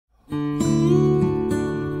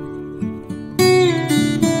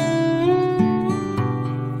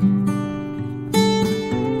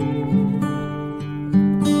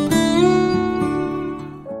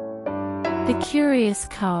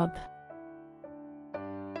Cub.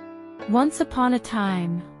 Once upon a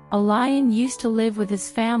time, a lion used to live with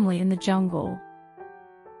his family in the jungle.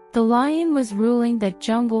 The lion was ruling that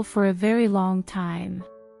jungle for a very long time.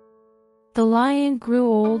 The lion grew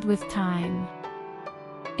old with time.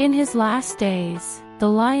 In his last days, the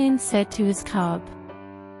lion said to his cub,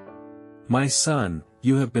 "My son,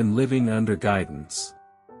 you have been living under guidance.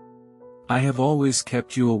 I have always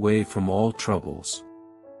kept you away from all troubles."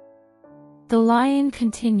 The lion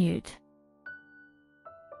continued,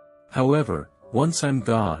 "However, once I'm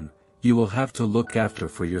gone, you will have to look after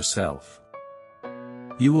for yourself.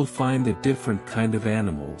 You will find a different kind of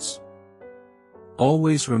animals.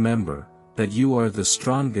 Always remember that you are the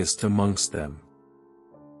strongest amongst them.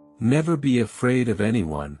 Never be afraid of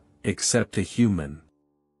anyone, except a human."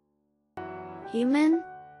 Human?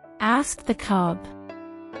 asked the cub.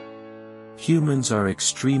 "Humans are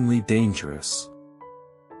extremely dangerous."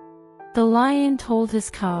 The lion told his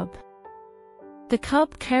cub. The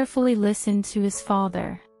cub carefully listened to his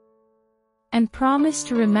father and promised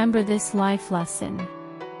to remember this life lesson.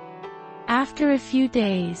 After a few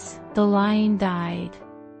days, the lion died.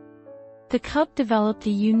 The cub developed a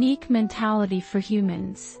unique mentality for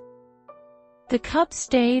humans. The cub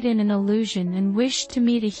stayed in an illusion and wished to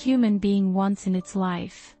meet a human being once in its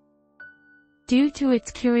life. Due to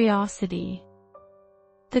its curiosity,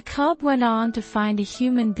 the cub went on to find a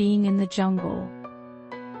human being in the jungle.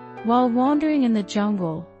 While wandering in the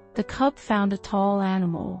jungle, the cub found a tall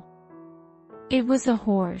animal. It was a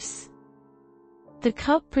horse. The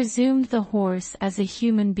cub presumed the horse as a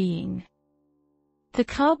human being. The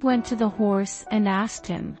cub went to the horse and asked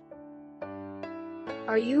him,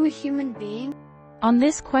 Are you a human being? On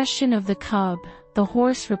this question of the cub, the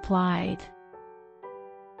horse replied,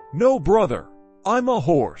 No, brother, I'm a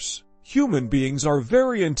horse. Human beings are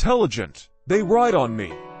very intelligent. They ride on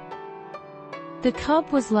me. The cub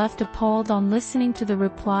was left appalled on listening to the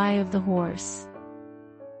reply of the horse.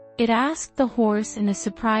 It asked the horse in a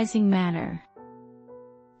surprising manner,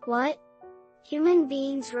 What? Human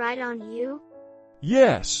beings ride on you?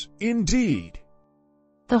 Yes, indeed.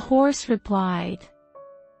 The horse replied.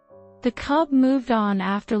 The cub moved on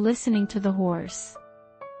after listening to the horse.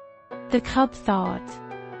 The cub thought,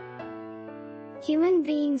 Human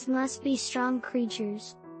beings must be strong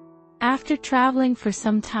creatures. After traveling for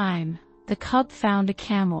some time, the cub found a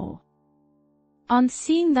camel. On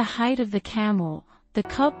seeing the height of the camel, the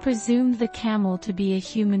cub presumed the camel to be a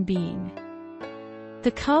human being.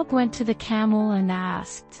 The cub went to the camel and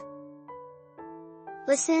asked,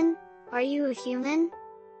 Listen, are you a human?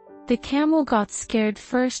 The camel got scared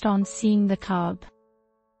first on seeing the cub,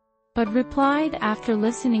 but replied after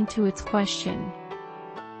listening to its question,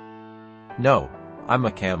 No, I'm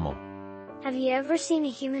a camel. Have you ever seen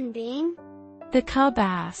a human being? The cub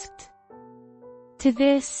asked. To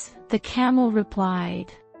this, the camel replied,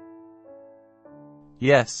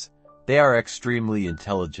 Yes, they are extremely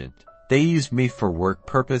intelligent. They use me for work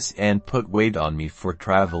purpose and put weight on me for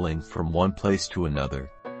traveling from one place to another.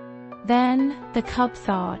 Then, the cub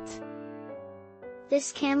thought,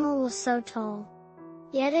 This camel was so tall.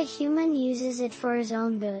 Yet a human uses it for his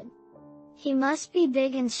own good. He must be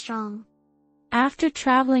big and strong. After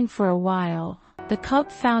traveling for a while, the cub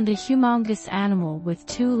found a humongous animal with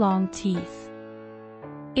 2 long teeth.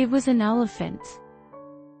 It was an elephant.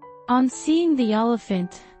 On seeing the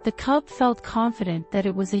elephant, the cub felt confident that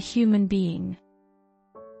it was a human being.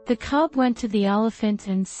 The cub went to the elephant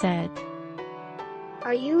and said,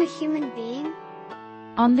 Are you a human being?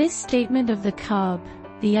 On this statement of the cub,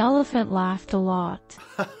 the elephant laughed a lot.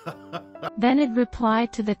 Then it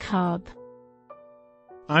replied to the cub,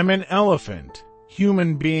 I'm an elephant.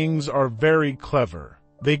 Human beings are very clever.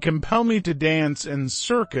 They compel me to dance in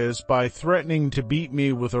circus by threatening to beat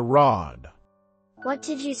me with a rod. What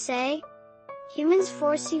did you say? Humans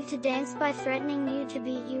force you to dance by threatening you to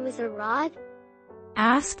beat you with a rod?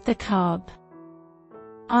 asked the cub.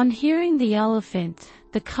 On hearing the elephant,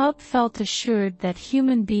 the cub felt assured that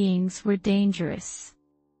human beings were dangerous.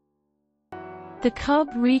 The cub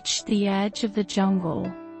reached the edge of the jungle.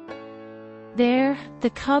 There, the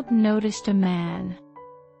cub noticed a man.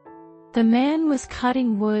 The man was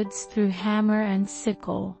cutting woods through hammer and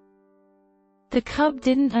sickle. The cub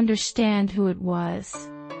didn't understand who it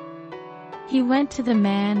was. He went to the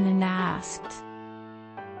man and asked,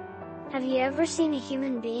 Have you ever seen a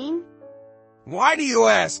human being? Why do you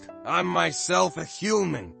ask? I'm myself a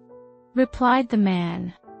human, replied the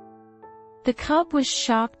man. The cub was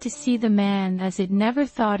shocked to see the man, as it never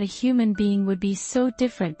thought a human being would be so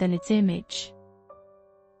different than its image.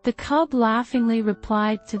 The cub laughingly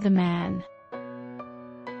replied to the man,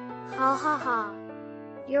 Ha ha ha.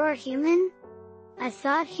 You're a human? I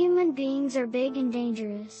thought human beings are big and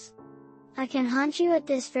dangerous. I can hunt you at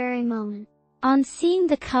this very moment. On seeing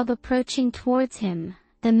the cub approaching towards him,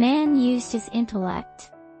 the man used his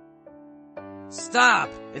intellect.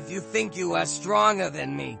 Stop! If you think you are stronger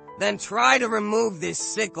than me, then try to remove this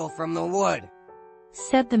sickle from the wood,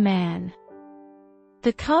 said the man.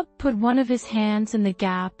 The cub put one of his hands in the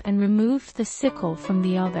gap and removed the sickle from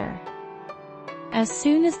the other. As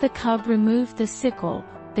soon as the cub removed the sickle,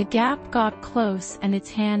 the gap got close and its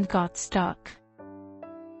hand got stuck.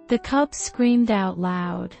 The cub screamed out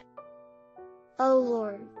loud. Oh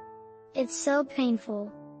Lord! It's so painful.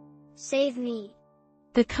 Save me.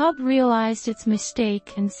 The cub realized its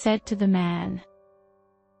mistake and said to the man,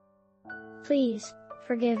 Please,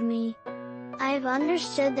 forgive me. I have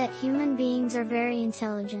understood that human beings are very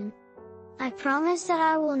intelligent. I promise that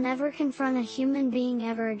I will never confront a human being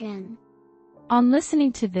ever again. On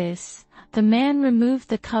listening to this, the man removed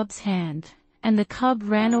the cub's hand, and the cub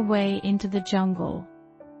ran away into the jungle.